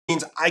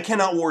means I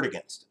cannot ward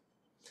against it.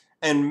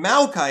 And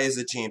Maokai is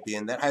a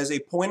champion that has a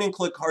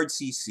point-and-click hard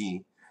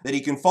CC that he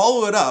can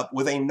follow it up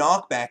with a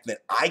knockback that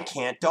I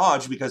can't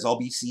dodge because I'll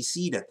be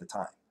CC'd at the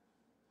time.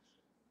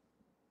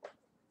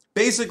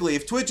 Basically,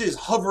 if Twitch is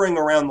hovering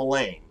around the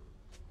lane,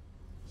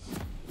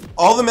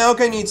 all the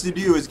Maokai needs to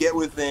do is get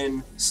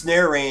within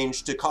snare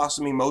range to cost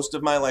me most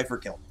of my life or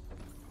kill me.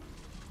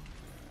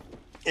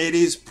 It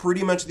is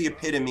pretty much the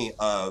epitome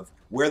of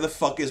where the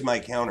fuck is my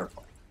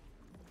counterplay.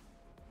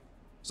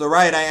 So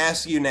Riot, I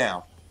ask you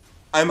now.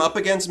 I'm up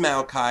against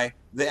Maokai.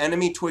 The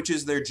enemy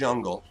Twitches their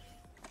jungle.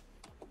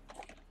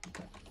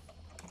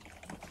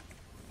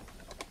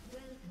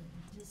 Welcome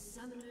to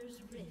Summoner's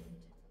Rift.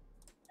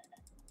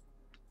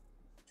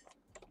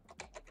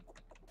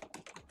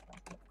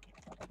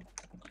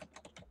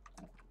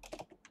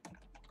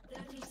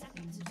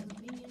 Seconds until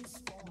the minions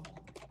spawn.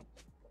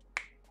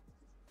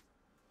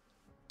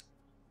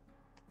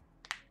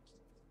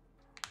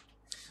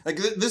 Like,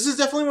 this is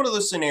definitely one of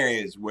those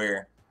scenarios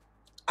where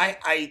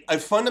I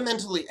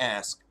fundamentally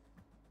ask,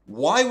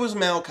 why was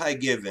Maokai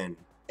given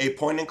a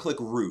point-and-click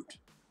root?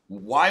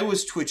 Why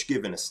was Twitch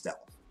given a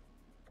stealth?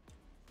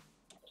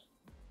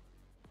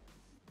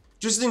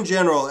 Just in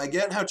general, I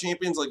get how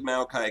champions like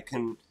Maokai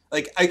can...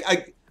 Like,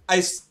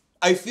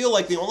 I feel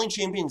like the only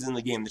champions in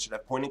the game that should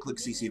have point-and-click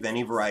CC of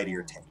any variety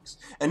are tanks.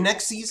 And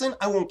next season,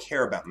 I won't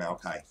care about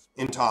Maokai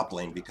in top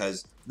lane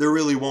because there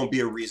really won't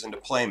be a reason to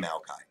play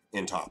Maokai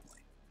in top lane.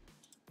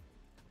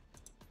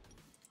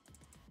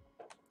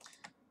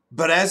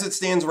 But as it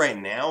stands right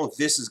now,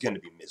 this is going to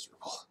be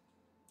miserable.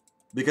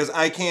 Because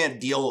I can't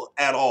deal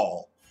at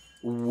all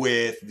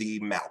with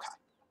the Maokai.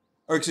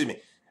 Or excuse me,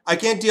 I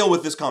can't deal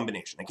with this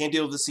combination. I can't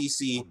deal with the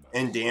CC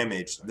and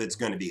damage that's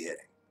going to be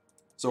hitting.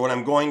 So what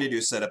I'm going to do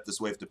is set up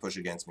this wave to push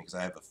against me because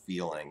I have a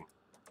feeling...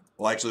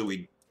 Well, actually,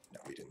 we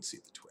didn't see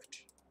the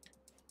Twitch.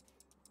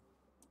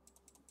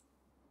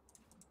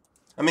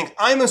 I mean,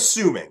 I'm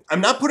assuming.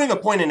 I'm not putting a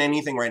point in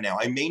anything right now.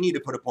 I may need to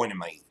put a point in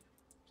my E.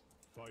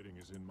 Fighting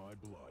is in my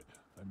blood.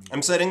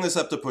 I'm setting this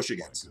up to push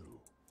against it.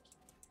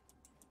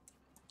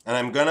 And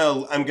I'm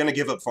gonna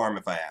give up farm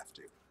if I have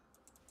to.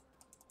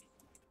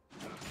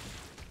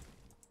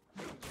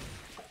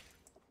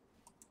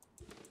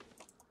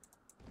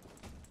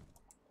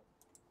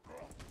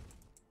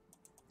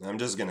 I'm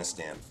just gonna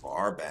stand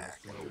far back.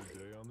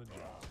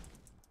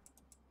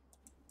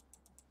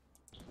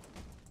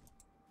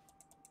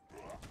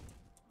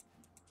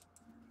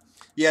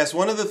 Yes,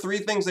 one of the three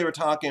things they were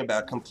talking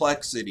about,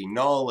 complexity,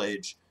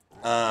 knowledge,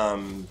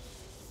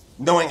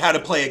 knowing how to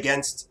play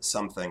against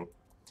something.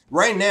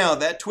 Right now,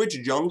 that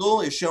Twitch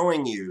jungle is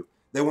showing you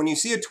that when you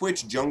see a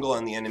Twitch jungle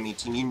on the enemy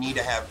team, you need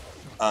to have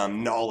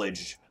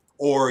knowledge,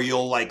 or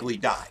you'll likely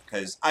die.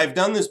 Because I've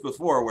done this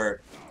before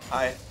where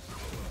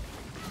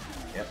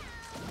Yep.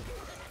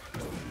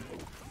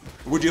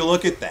 Would you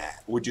look at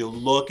that? Would you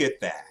look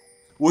at that?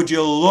 Would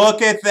you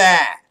look at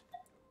that?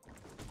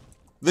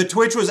 The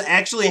Twitch was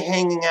actually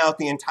hanging out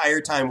the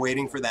entire time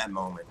waiting for that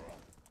moment.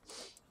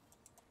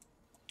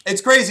 It's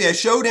crazy. I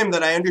showed him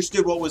that I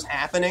understood what was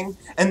happening,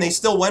 and they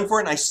still went for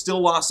it, and I still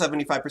lost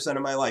 75%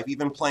 of my life.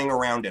 Even playing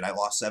around it, I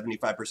lost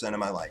 75% of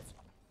my life.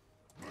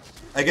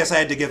 I guess I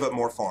had to give up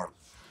more farm.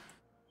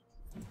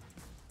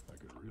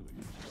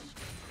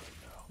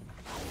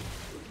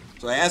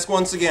 So I ask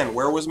once again,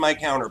 where was my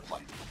counterplay?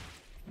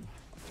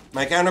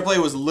 My counterplay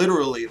was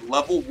literally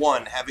level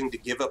 1 having to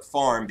give up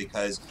farm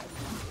because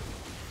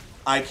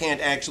I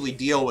can't actually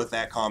deal with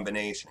that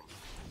combination.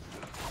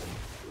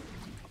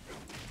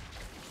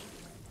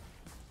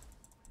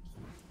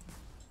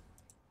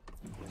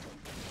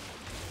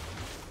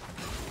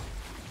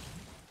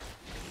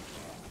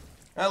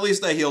 At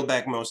least I healed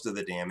back most of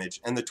the damage,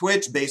 and the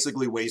Twitch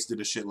basically wasted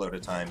a shitload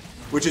of time,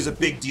 which is a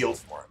big deal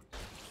for him.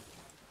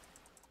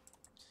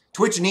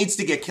 Twitch needs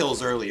to get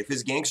kills early. If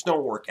his ganks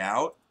don't work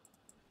out,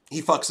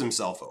 he fucks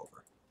himself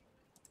over.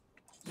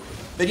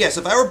 But yes,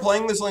 if I were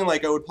playing this lane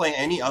like I would play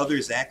any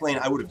other Zac lane,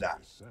 I would have died.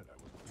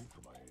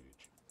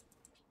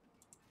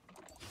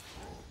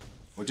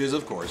 Which is,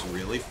 of course,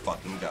 really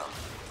fucking dumb.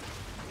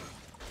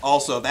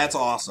 Also, that's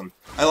awesome.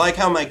 I like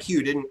how my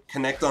Q didn't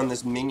connect on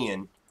this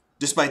minion,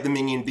 despite the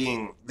minion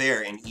being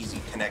there in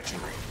easy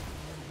connection range.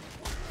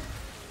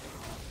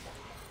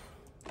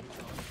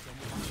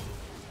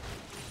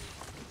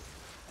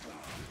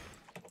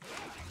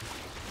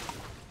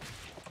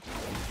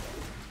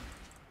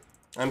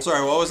 I'm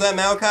sorry, what was that,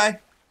 Maokai?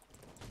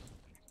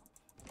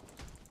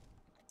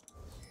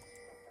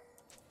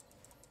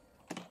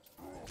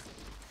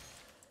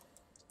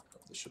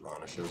 Hope the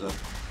Shyvana shows up.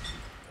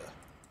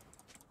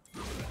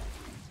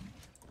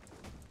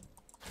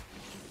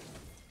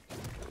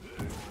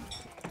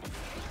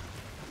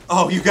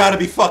 Oh, you gotta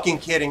be fucking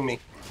kidding me.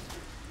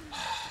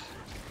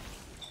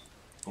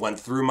 Went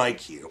through my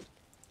Q.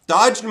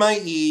 Dodged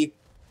my E,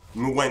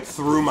 went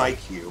through my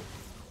Q.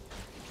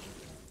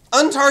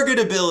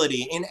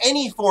 Untargetability in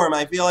any form,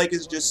 I feel like,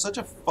 is just such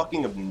a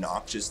fucking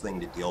obnoxious thing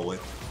to deal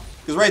with.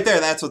 Because right there,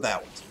 that's what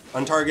that was.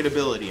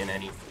 Untargetability in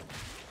any form.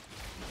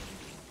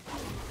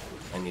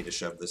 I need to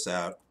shove this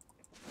out.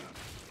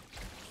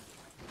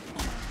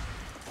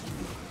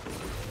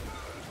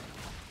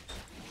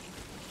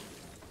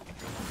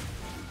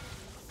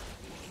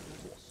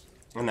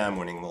 And now I'm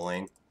winning the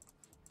lane.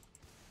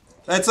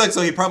 That sucks,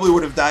 so he probably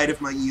would have died if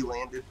my E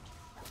landed.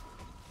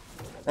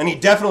 And he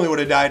definitely would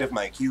have died if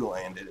my Q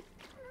landed.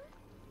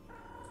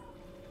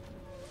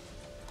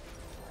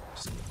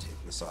 Just gonna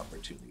take this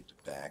opportunity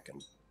to back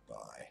and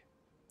buy.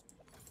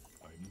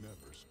 I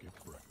never skip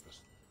breakfast.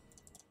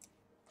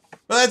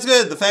 But that's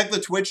good. The fact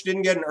that Twitch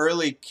didn't get an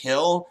early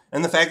kill,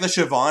 and the fact that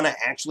Shyvana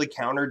actually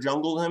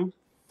counter-jungled him,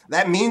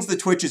 that means the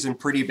Twitch is in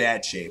pretty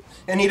bad shape.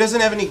 And he doesn't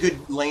have any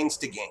good lanes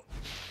to gank.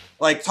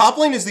 Like, top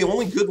lane is the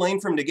only good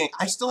lane for him to gank.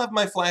 I still have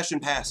my flash and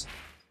pass.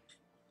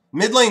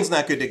 Mid lane's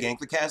not good to gank.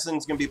 The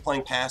Cassidin's going to be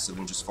playing passive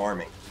and just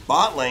farming.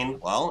 Bot lane,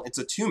 well, it's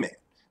a two-man.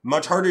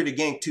 Much harder to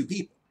gank two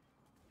people.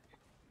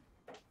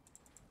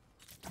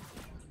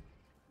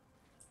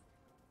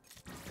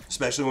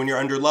 Especially when you're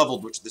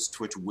under-leveled, which this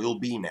Twitch will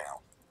be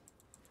now.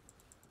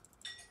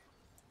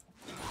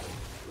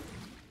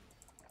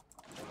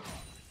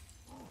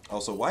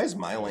 Also, why is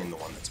my lane the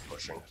one that's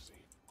pushing?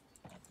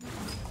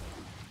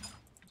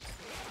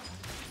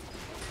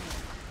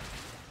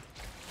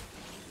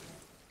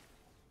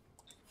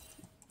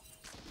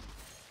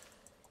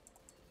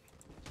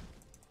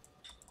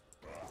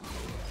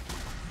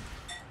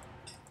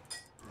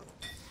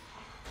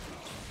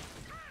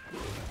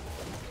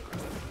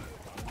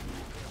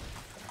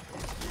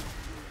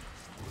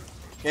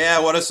 Yeah,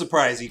 what a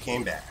surprise, he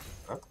came back.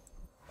 Huh?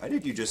 Why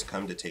did you just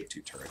come to take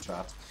 2 turret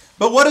shots?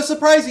 But what a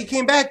surprise, he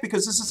came back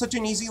because this is such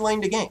an easy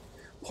lane to gank.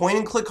 Point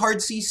and click hard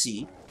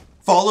CC,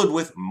 followed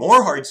with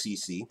more hard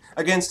CC,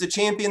 against a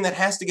champion that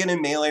has to get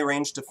in melee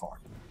range to farm.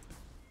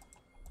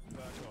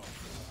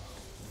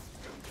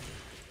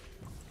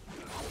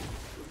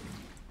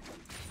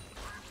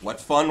 What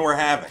fun we're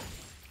having.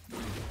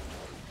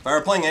 If I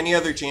were playing any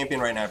other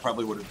champion right now, I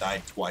probably would have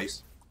died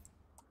twice.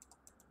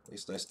 At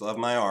least I still have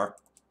my R.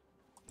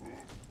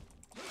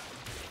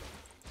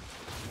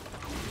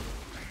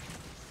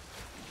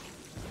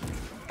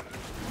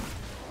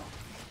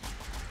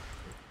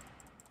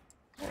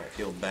 I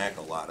healed back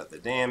a lot of the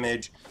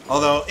damage.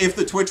 Although, if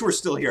the Twitch were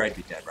still here, I'd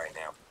be dead right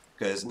now.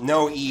 Because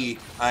no E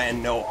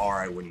and no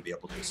R, I wouldn't be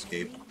able to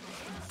escape.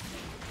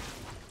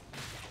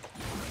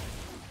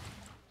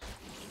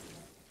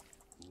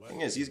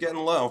 Thing is, he's getting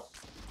low.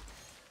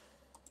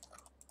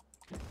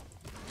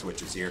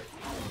 Twitch is here.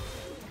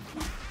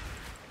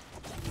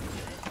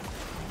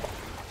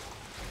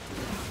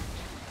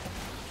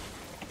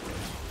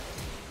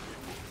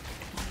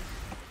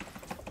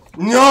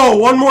 No!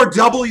 One more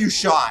W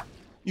shot!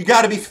 You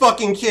gotta be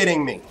fucking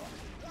kidding me!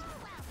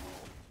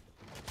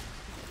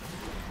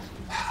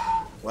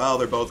 Well,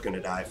 they're both gonna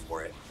die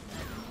for it.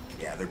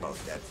 Yeah, they're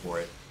both dead for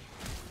it.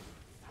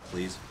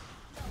 Please.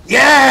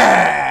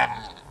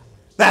 Yeah!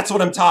 That's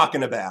what I'm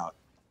talking about.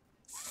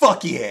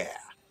 Fuck yeah!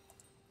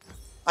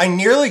 I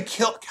nearly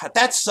killed... God,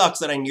 that sucks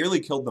that I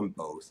nearly killed them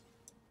both.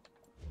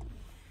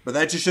 But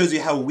that just shows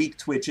you how weak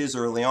Twitch is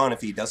early on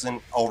if he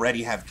doesn't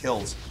already have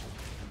kills.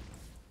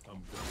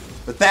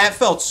 But that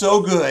felt so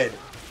good.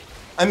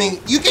 I mean,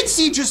 you can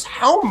see just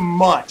how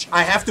much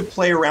I have to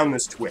play around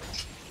this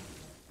Twitch.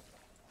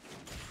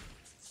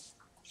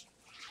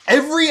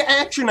 Every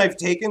action I've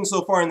taken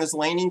so far in this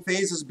laning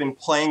phase has been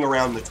playing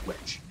around the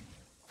Twitch.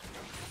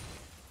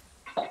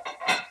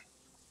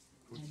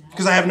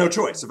 Because I have no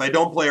choice. If I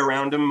don't play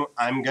around him,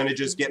 I'm going to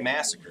just get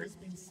massacred.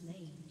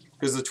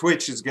 Because the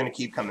Twitch is going to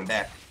keep coming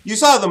back. You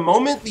saw the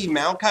moment the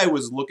Maokai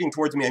was looking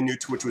towards me, I knew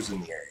Twitch was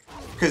in the area.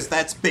 Because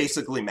that's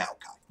basically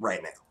Maokai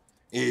right now.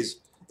 Is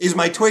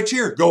my Twitch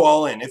here? Go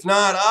all in. If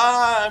not,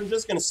 I'm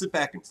just going to sit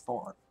back and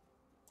farm.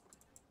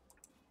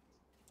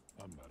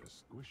 I'm not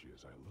as squishy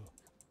as I look.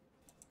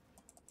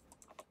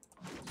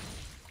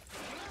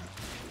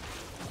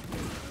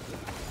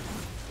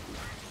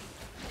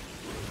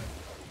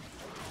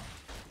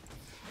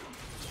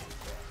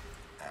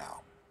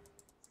 Ow.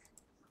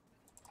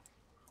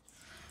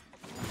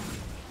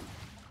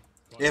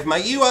 If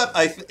my E up,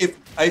 I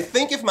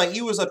think if my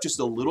E was up just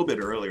a little bit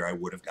earlier, I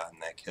would have gotten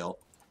that kill.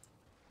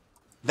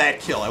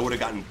 That kill, I would have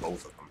gotten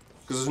both of them.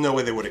 Because there's no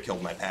way they would have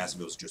killed my passive,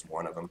 it was just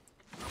one of them.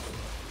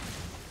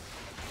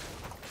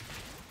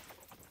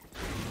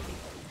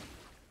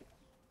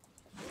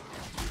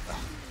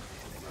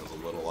 That was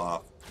a little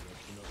off.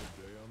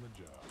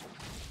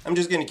 I'm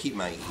just going to keep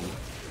my E.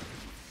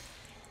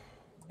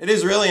 It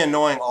is really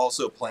annoying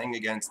also playing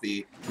against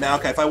the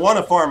Maokai. If I want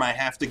to farm, I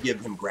have to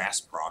give him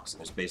grass procs, and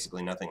there's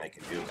basically nothing I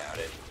can do about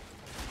it.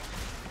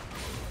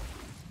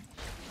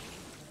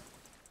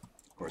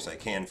 Of course, I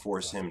can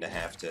force him to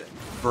have to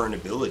burn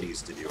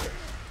abilities to do it.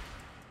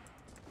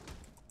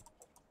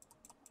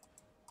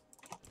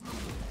 Alright,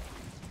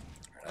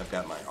 I've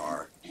got my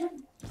R.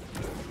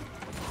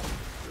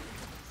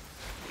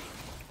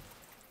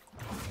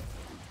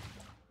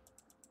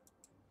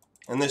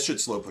 And this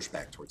should slow push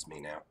back towards me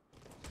now.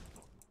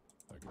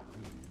 I could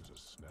really use a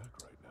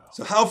snack right now.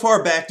 So how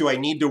far back do I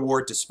need to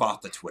ward to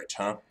spot the Twitch,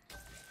 huh?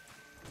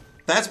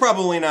 That's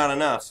probably not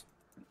enough.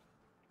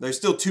 There's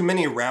still too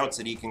many routes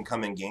that he can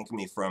come and gank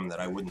me from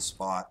that I wouldn't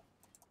spot.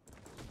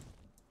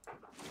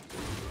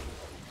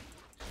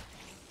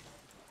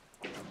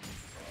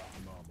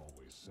 Mom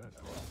always said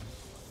I was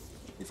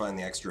You find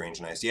the extra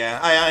range nice. Yeah,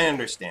 I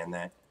understand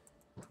that.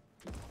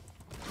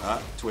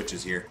 Twitch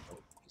is here. Oh,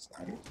 he's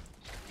not here.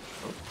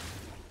 Oh.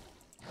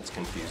 That's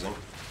confusing.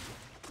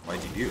 Why'd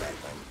you do that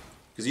then?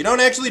 Because you don't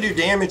actually do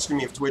damage to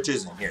me if Twitch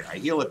isn't here. I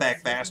heal it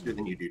back faster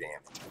than you do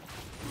damage.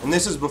 And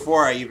this is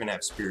before I even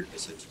have Spirit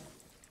Visage.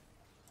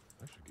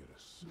 I should get a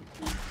suit.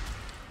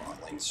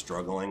 Bot lane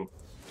struggling.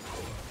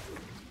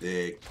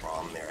 Big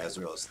problem there.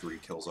 Ezreal has 3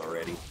 kills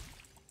already.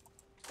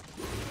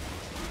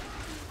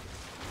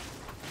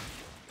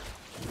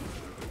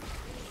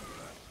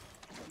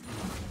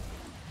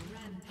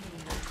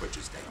 And Twitch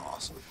is dead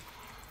awesome.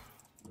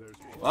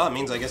 Well, it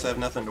means I guess I have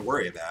nothing to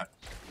worry about.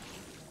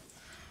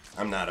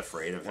 I'm not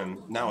afraid of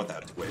him. Not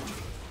without Twitch.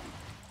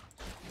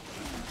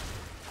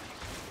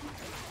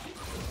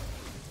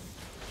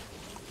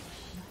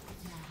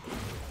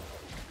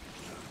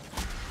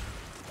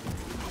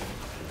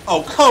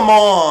 Oh, come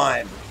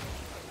on!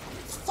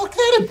 Fuck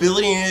that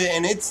ability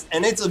and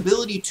its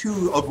ability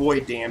to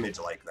avoid damage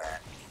like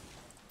that.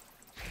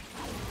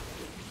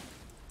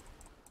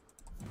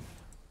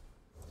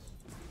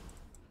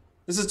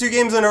 This is 2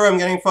 games in a row I'm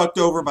getting fucked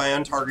over by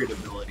untargeted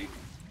ability.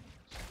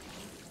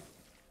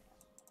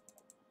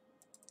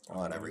 Oh,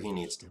 whatever, he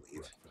needs to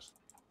leave.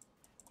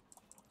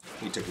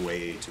 He took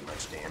way too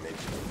much damage.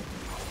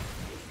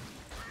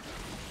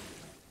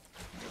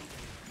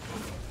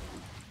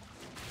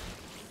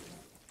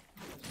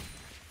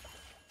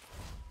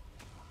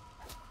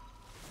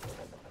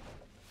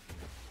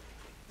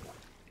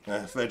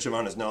 Fed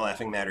Siobhan is no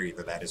laughing matter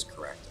either, that is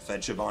correct.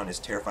 Fed Siobhan is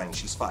terrifying,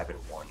 she's 5-1.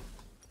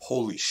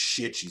 Holy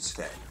shit, she's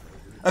fed.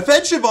 A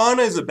Fed Shyvana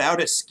is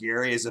about as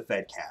scary as a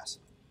Fed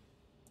Cassidy.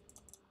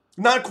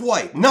 Not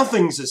quite.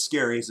 Nothing's as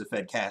scary as a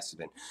Fed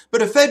Cassidy.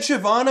 But a Fed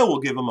Shyvana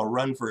will give him a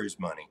run for his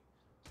money.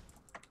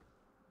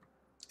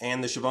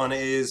 And the Shyvana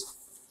is...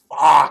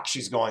 Fuck,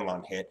 she's going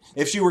on hit.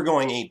 If she were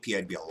going AP,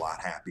 I'd be a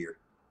lot happier.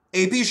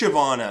 AP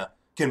Shyvana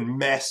can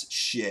mess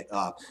shit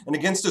up. And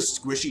against a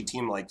squishy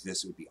team like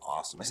this, it would be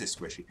awesome. I say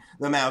squishy.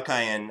 The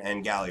Maokai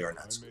and Galio are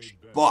not squishy.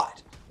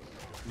 But...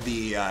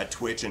 the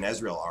Twitch and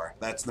Ezreal are.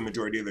 That's the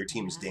majority of their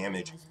team's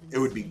damage. It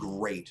would be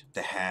great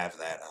to have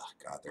that. Oh,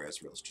 God, their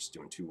Ezreal's just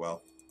doing too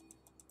well.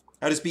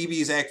 How does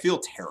BB Zach feel?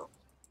 Terrible.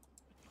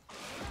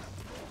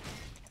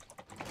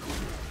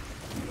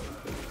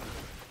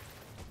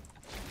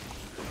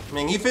 I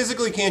mean, he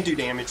physically can't do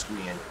damage to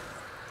me anyway.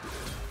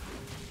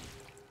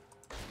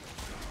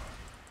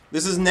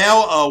 This is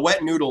now a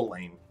wet noodle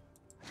lane.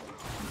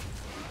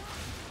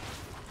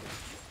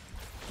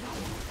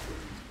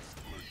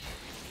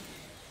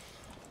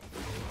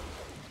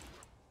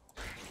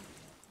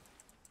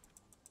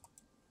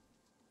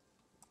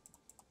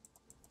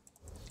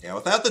 Yeah,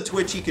 without the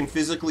Twitch, he can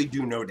physically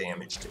do no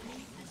damage to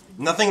me.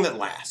 Nothing that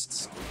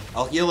lasts.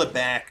 I'll heal it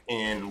back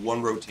in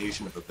 1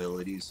 rotation of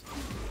abilities.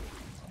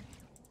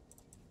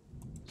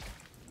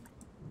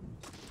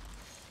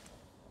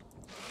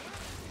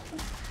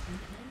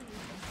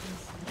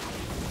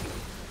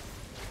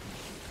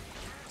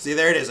 See,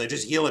 there it is. I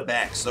just heal it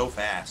back so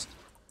fast.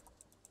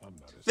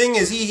 Thing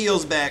is, he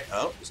heals back...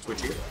 Oh, is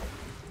Twitch here?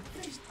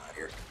 Twitch is not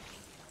here.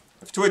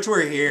 If Twitch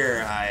were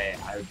here, I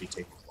would be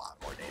taking a lot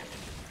more damage.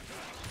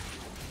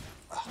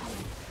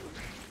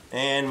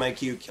 And my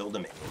Q killed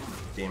him.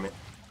 Damn it.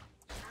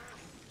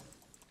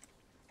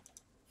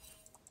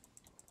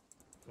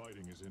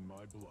 Fighting is in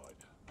my blood.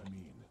 I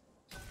mean...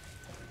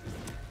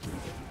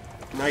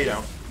 No, you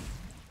don't.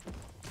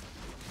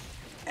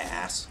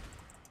 Ass.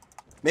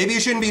 Maybe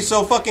you shouldn't be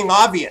so fucking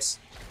obvious.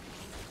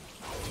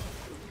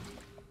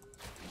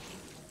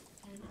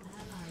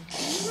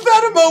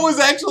 That emote was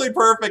actually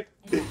perfect.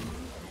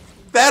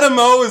 That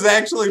emote was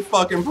actually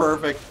fucking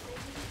perfect.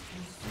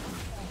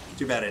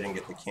 Too bad I didn't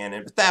get the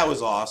cannon, but that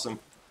was awesome.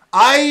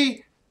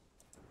 I'm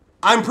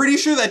pretty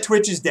sure that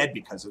Twitch is dead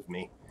because of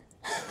me.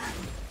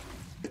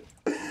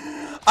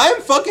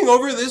 I'm fucking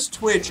over this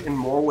Twitch in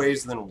more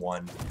ways than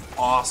one.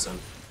 Awesome.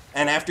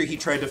 And after he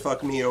tried to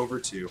fuck me over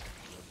too.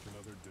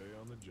 Another day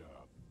on the job.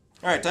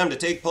 Alright, time to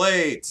take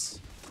plates.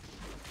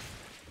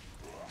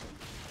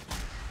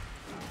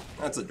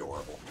 That's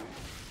adorable.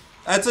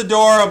 That's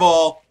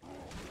adorable.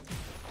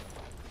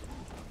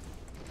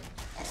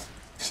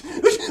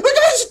 Look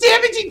how much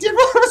damage he did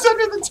while I was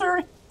under the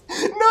turret.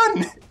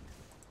 None.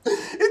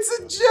 It's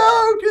a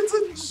joke.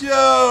 It's a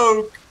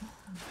joke.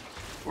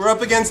 We're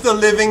up against a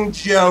living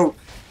joke.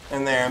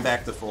 And there, I'm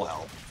back to full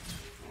health.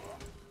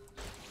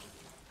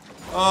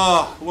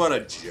 Oh, what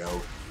a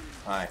joke.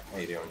 Hi, how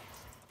you doing?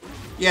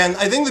 Yeah, and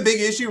I think the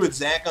big issue with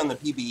Zach on the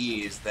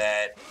PBE is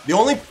that the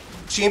only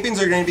champions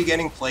that are going to be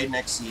getting played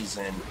next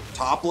season,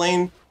 top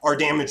lane, are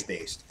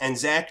damage-based. And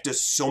Zach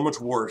does so much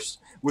worse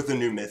with the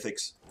new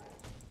mythics.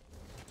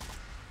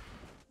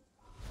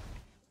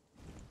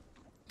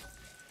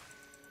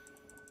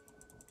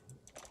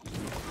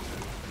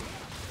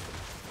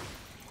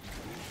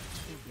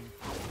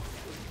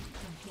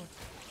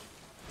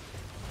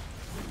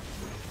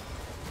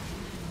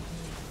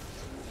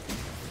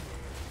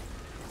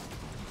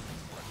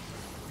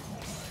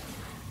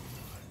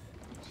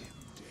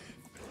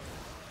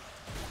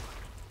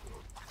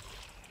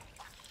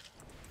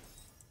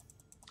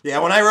 Yeah,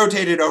 when I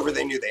rotated over,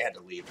 they knew they had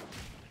to leave.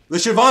 The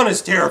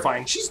Shyvana's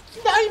terrifying. She's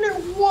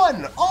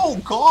 9-1. Oh,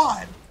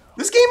 God.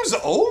 This game's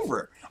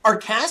over. Our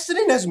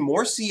Cassidy has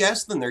more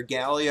CS than their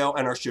Galio,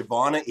 and our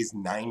Shyvana is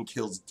 9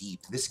 kills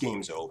deep. This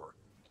game's over.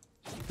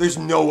 There's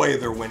no way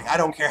they're winning. I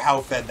don't care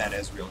how fed that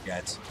Ezreal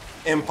gets.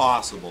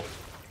 Impossible.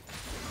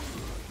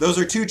 Those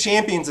are 2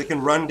 champions that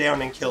can run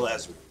down and kill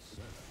Ezreal.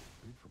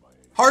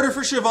 Harder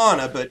for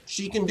Shyvana, but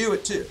she can do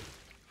it too.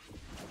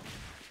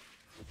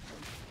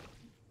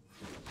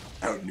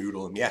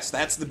 Out-noodle him. Yes,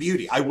 that's the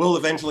beauty. I will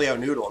eventually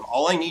out-noodle him.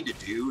 All I need to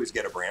do is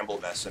get a Bramble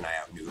Vest and I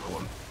out-noodle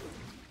him.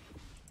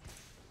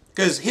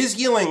 Because his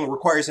healing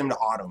requires him to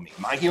auto me.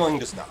 My healing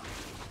does not.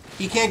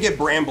 He can't get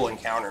Bramble and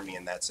counter me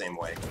in that same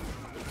way.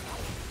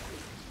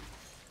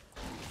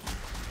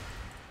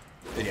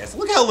 But yes,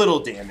 look how little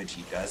damage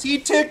he does. He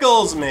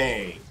tickles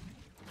me!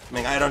 I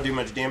mean, I don't do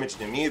much damage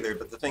to him either,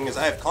 but the thing is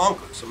I have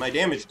Conquer, so my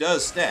damage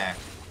does stack.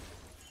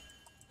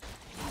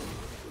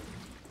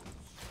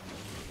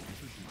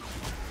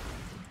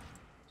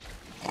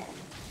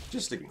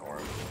 Just ignore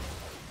him.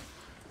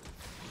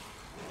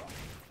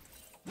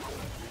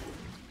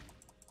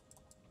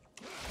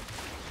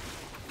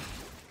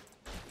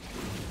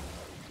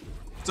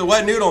 It's a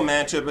wet noodle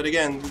matchup, but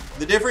again,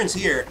 the difference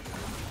here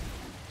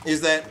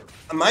is that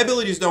my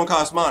abilities don't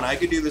cost mana. I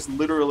could do this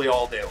literally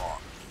all day long.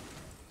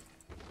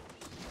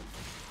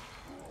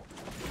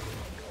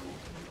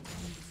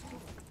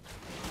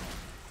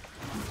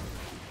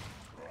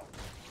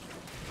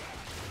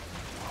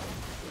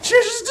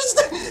 This is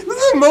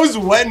the most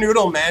wet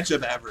noodle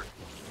matchup ever.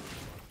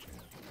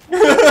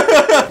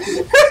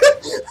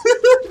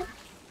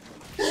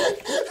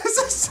 This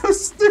is so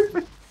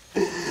stupid.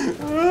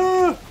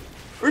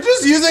 We're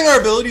just using our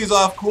abilities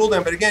off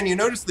cooldown, but again, you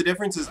notice the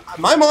difference is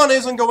my mana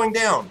isn't going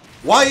down.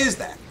 Why is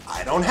that?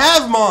 I don't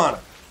have mana.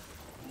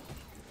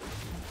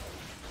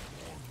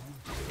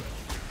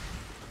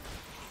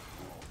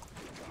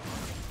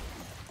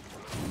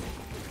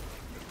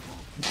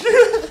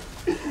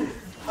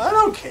 I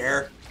don't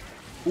care.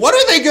 What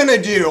are they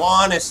gonna do,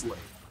 honestly?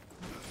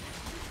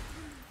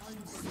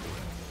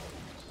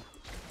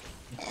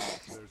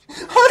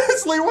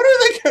 Honestly, what are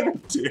they gonna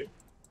do?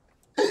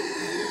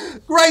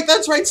 Right,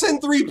 that's right,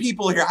 send 3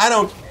 people here. I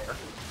don't care.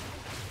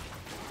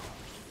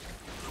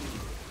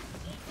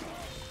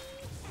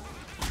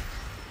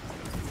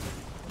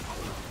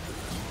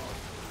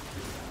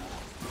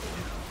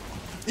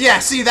 Yeah,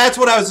 see, that's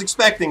what I was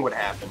expecting would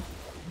happen.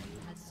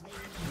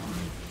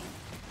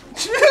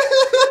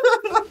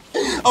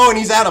 Oh, and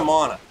he's out of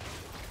mana.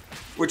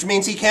 Which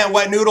means he can't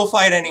wet noodle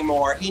fight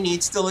anymore. He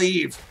needs to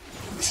leave.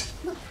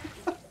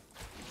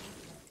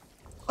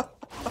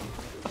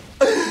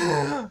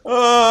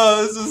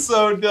 Oh, this is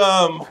so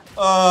dumb.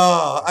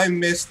 Oh, I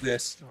missed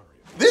this.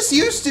 This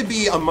used to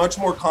be a much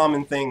more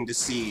common thing to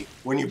see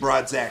when you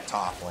brought Zac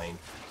top lane.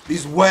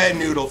 These wet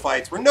noodle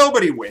fights where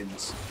nobody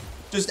wins.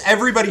 Just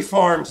everybody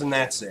farms and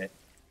that's it.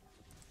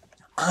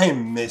 I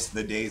miss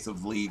the days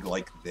of League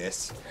like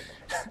this.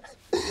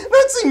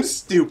 That seems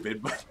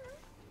stupid, but...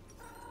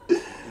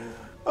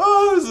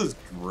 Oh, this is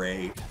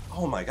great.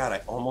 Oh my god,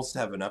 I almost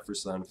have enough for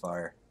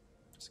Sunfire.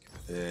 Let's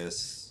get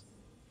this.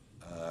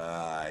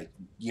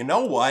 You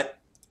know what?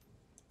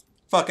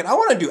 Fuck it, I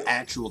want to do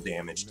actual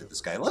damage to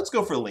this guy. Let's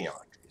go for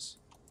Leandres.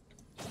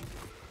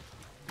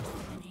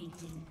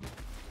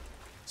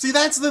 See,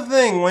 that's the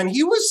thing. When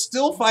he was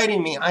still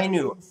fighting me, I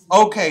knew,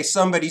 okay,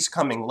 somebody's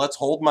coming. Let's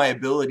hold my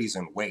abilities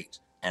and wait.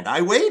 And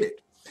I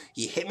waited.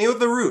 He hit me with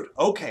the root.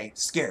 Okay,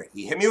 scary.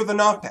 He hit me with a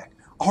knockback.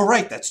 All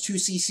right, that's 2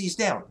 CCs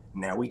down.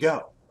 Now we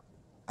go.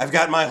 I've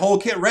got my whole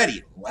kit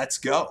ready. Let's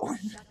go.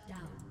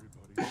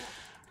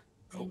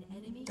 Oh,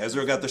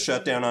 Ezreal got the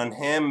shutdown on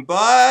him,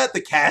 but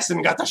the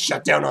Cassin got the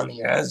shutdown on the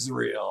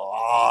Ezreal.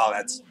 Oh,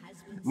 that's...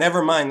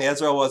 Never mind, the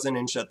Ezreal wasn't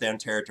in shutdown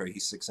territory.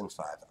 He's 6-5.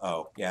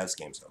 Oh, yeah, this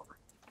game's over.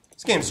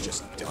 This game's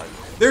just done.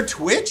 Their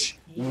Twitch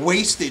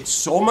wasted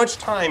so much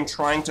time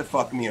trying to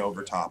fuck me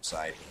over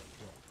topside.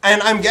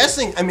 And I'm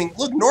guessing, I mean,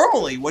 look,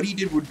 normally what he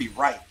did would be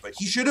right, but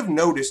he should have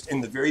noticed in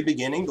the very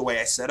beginning the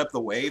way I set up the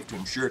wave to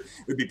ensure it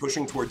would be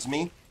pushing towards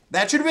me.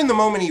 That should have been the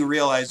moment he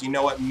realized, you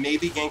know what,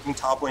 maybe ganking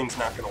top lane's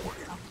not going to work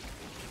out.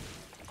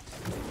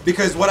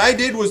 Because what I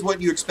did was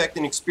what you expect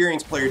an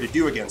experienced player to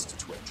do against a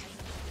Twitch.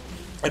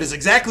 That is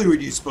exactly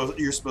what you're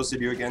supposed to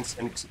do against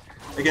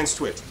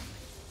Twitch.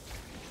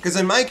 Because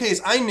in my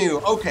case, I knew,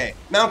 okay,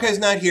 Maokai's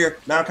not here,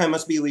 Maokai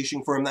must be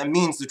leashing for him, that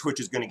means the Twitch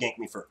is going to gank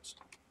me first.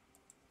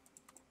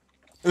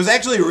 It was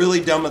actually really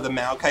dumb of the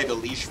Maokai to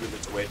leash for the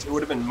Twitch. It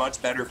would have been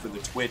much better for the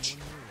Twitch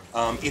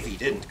if he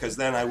didn't, because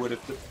then I would have...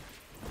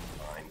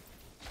 Fine.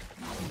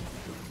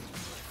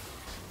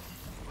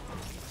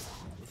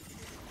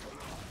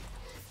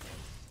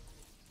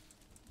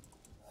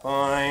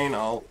 Fine,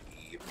 I'll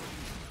leave.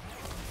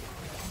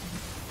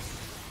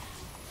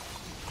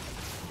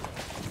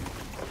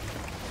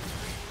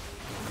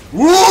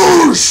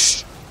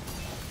 Whoosh!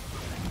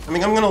 I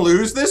mean, I'm gonna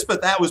lose this,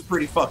 but that was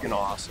pretty fucking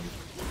awesome.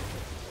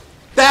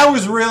 That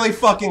was really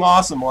fucking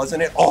awesome,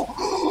 wasn't it?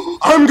 Oh,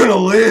 I'm gonna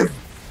live!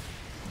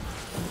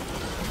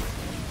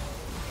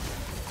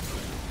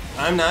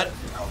 I'm not...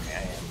 Okay,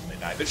 I am gonna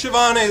die. But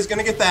Shyvana is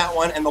gonna get that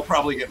one, and they'll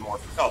probably get more.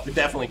 Oh, they're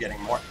definitely getting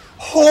more.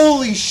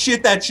 Holy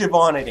shit, that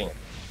Shyvana damage.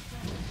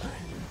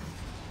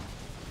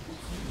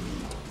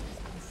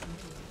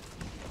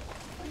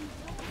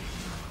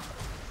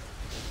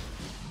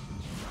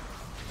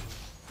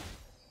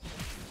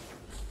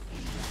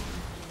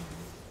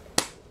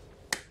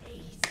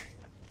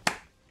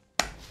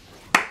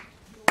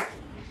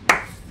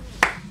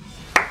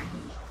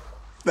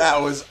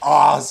 That was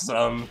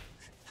awesome.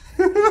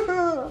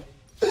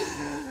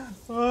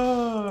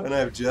 Oh, and I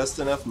have just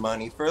enough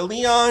money for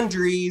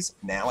Leandri's.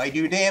 Now I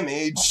do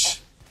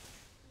damage.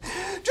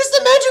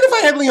 Just imagine if I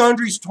had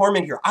Leandri's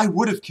Torment here. I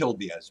would have killed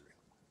the Ezreal.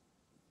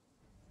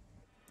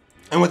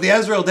 And with the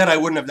Ezreal dead, I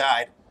wouldn't have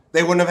died.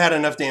 They wouldn't have had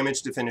enough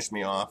damage to finish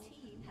me off.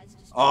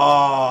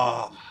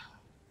 Oh.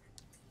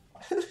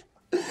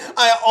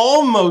 I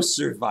almost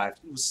survived.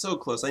 It was so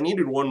close. I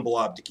needed one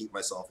blob to keep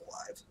myself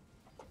alive.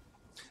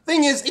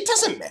 Thing is, it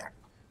doesn't matter.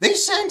 They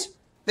sent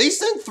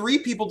 3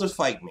 people to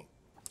fight me.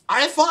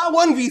 I fought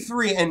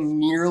 1v3 and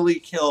nearly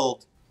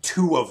killed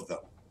 2 of them.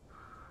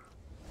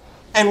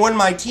 And when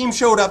my team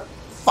showed up,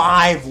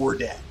 5 were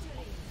dead.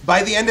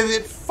 By the end of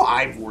it,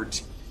 5 were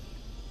dead.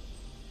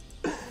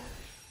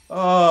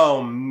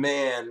 Oh,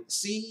 man.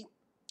 See,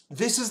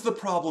 this is the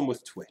problem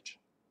with Twitch.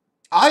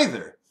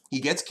 Either he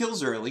gets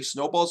kills early,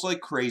 snowballs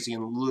like crazy,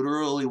 and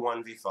literally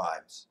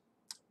 1v5s.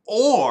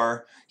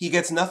 Or he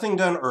gets nothing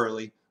done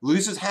early,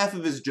 loses half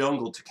of his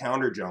jungle to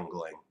counter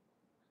jungling,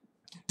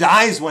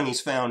 dies when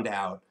he's found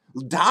out,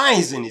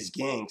 dies in his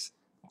ganks,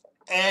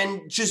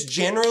 and just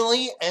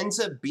generally ends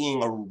up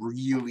being a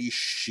really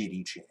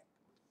shitty champ.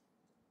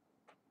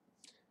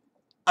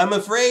 I'm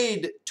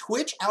afraid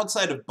Twitch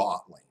outside of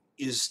bot lane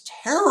is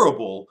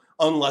terrible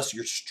unless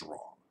you're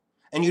strong.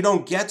 And you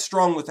don't get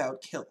strong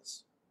without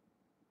kills.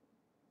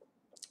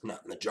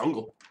 Not in the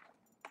jungle.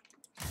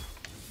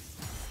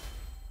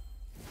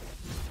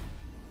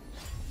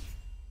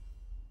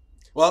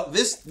 Well,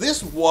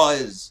 this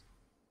was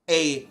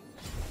a...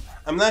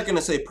 I'm not going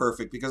to say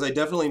perfect, because I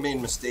definitely made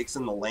mistakes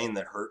in the lane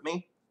that hurt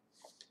me.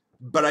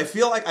 But I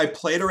feel like I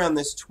played around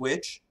this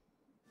Twitch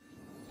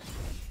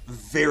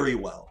very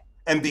well.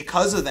 And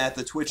because of that,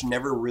 the Twitch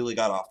never really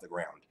got off the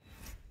ground.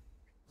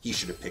 He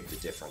should have picked a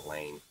different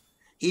lane.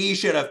 He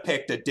should have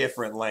picked a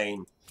different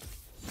lane.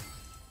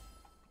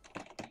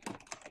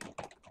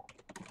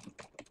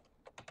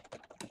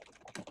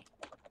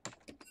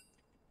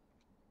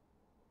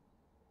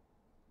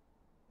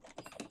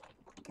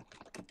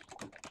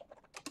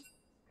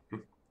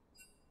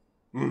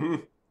 Mm-hmm.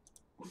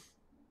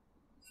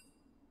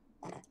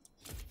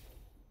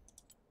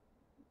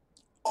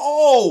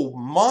 Oh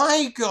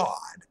my god.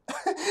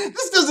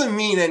 This doesn't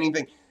mean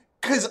anything.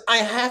 Because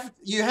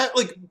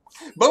like,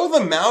 both the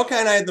Maokai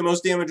and I had the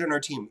most damage on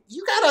our team.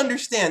 You gotta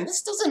understand,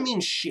 this doesn't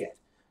mean shit.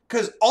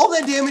 Because all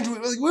that damage,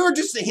 we were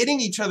just hitting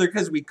each other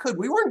because we could.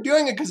 We weren't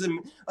doing it because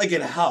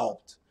it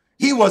helped.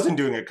 He wasn't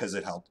doing it because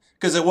it helped.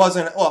 Because it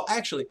wasn't, well,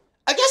 actually,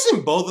 I guess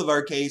in both of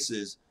our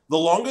cases, the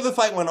longer the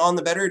fight went on,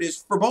 the better it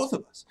is for both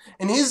of us.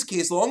 In his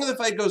case, the longer the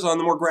fight goes on,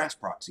 the more grass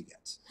procs he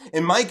gets.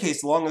 In my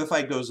case, the longer the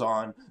fight goes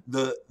on,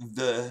 the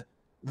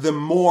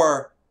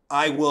more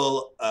I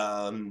will,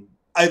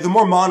 the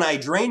more mana I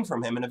drain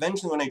from him, and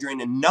eventually when I drain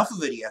enough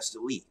of it, he has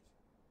to leave.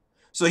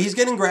 So he's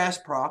getting grass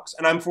procs,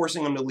 and I'm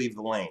forcing him to leave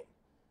the lane.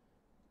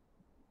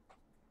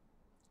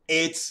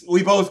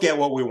 We both get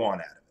what we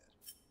want out of it.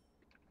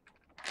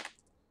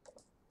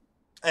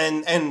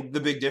 And the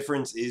big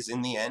difference is,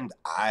 in the end,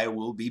 I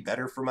will be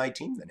better for my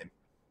team than him.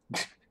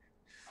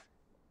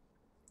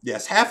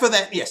 Yes,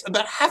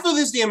 about half of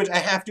this damage I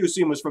have to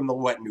assume was from the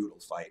wet noodle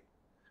fight.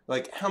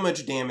 Like, how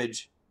much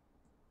damage?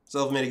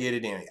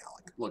 Self-mitigated damage.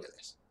 Yeah, look at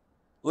this.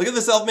 Look at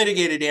the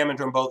self-mitigated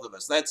damage on both of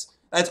us. That's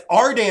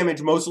our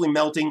damage mostly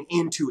melting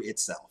into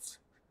itself.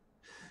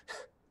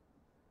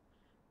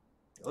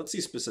 Let's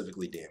see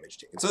specifically damage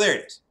taken. So there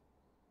it is.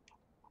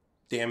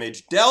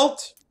 Damage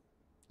dealt,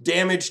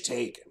 damage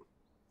taken.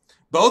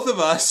 Both of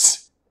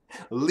us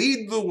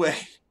lead the way.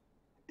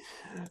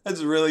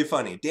 That's really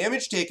funny.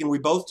 Damage taken, we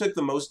both took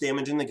the most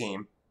damage in the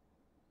game.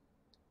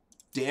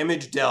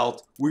 Damage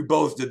dealt, we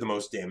both did the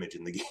most damage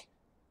in the game.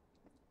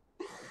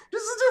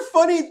 This is a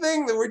funny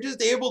thing that we're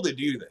just able to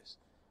do this.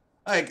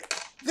 Like,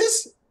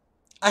 this,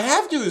 I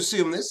have to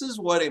assume this is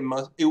what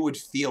it would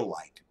feel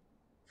like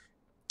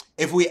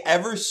if we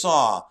ever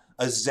saw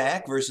a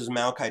Zac versus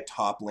Maokai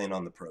top lane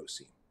on the pro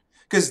scene.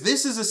 Because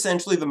this is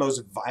essentially the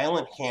most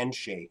violent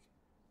handshake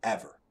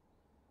ever.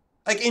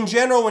 Like, in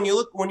general, when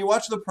you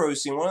watch the pro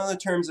scene, one of the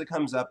terms that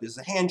comes up is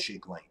the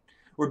handshake lane,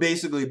 where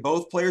basically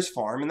both players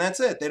farm and that's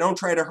it. They don't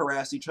try to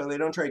harass each other, they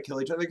don't try to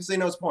kill each other because they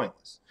know it's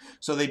pointless.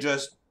 So they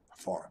just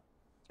farm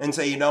and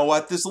say, you know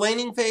what, this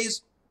laning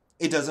phase,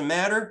 it doesn't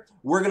matter.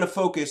 We're going to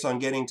focus on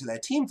getting to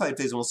that team fight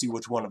phase and we'll see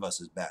which one of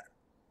us is better.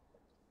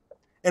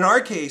 In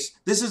our case,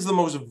 this is the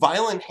most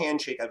violent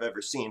handshake I've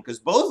ever seen because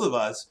both of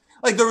us,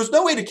 like, there was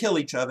no way to kill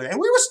each other and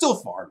we were still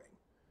farming.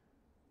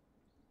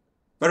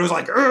 But it was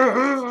like,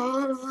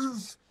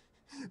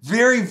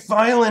 very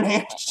violent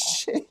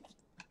handshake.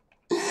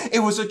 It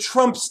was a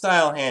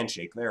Trump-style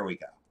handshake. There we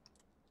go.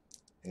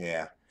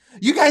 Yeah.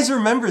 You guys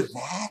remember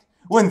that?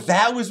 When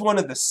that was one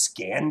of the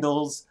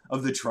scandals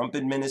of the Trump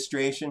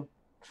administration?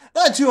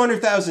 Not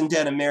 200,000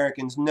 dead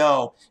Americans,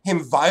 no.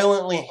 Him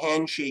violently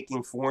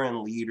handshaking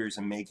foreign leaders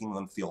and making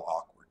them feel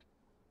awkward.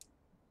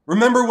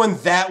 Remember when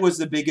that was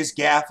the biggest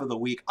gaffe of the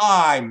week?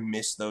 I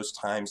miss those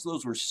times.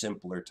 Those were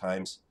simpler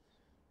times.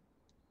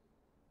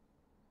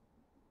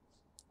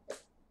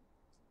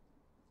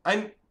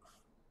 I'm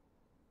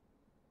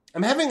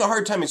having a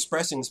hard time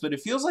expressing this, but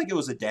it feels like it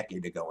was a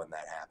decade ago when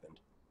that happened.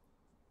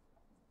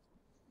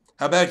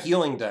 How about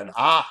healing done?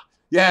 Ah,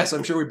 yes,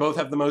 I'm sure we both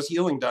have the most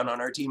healing done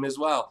on our team as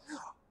well.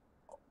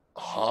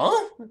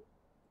 Huh?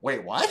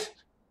 Wait, what?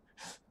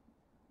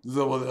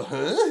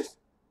 Huh?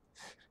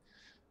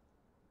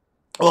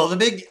 Well,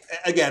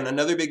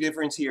 another big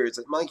difference here is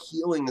that my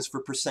healing is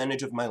for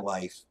percentage of my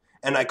life,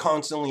 and I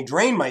constantly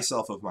drain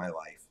myself of my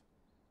life.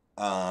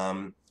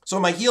 So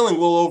my healing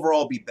will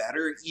overall be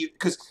better,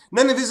 because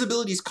none of his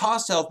abilities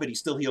cost health, but he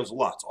still heals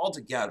lots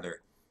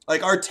altogether.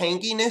 Like, our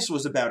tankiness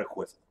was about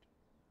equivalent.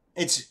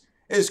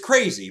 It's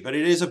crazy, but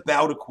it is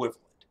about equivalent.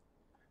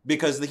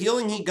 Because the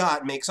healing he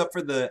got makes up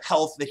for the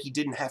health that he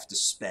didn't have to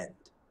spend.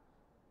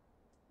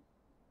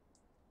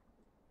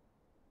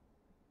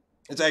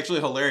 It's actually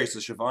hilarious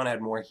that Siobhan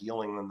had more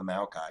healing than the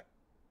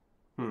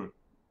Maokai.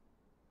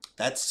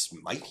 That's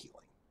smite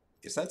healing.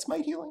 Is that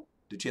smite healing?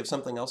 Did she have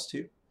something else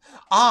too?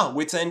 Ah,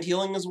 wits end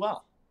healing as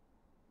well.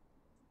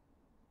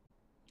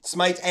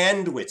 Smite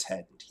and wits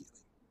end healing.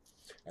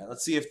 All right,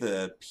 let's see if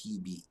the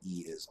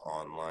PBE is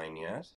online yet.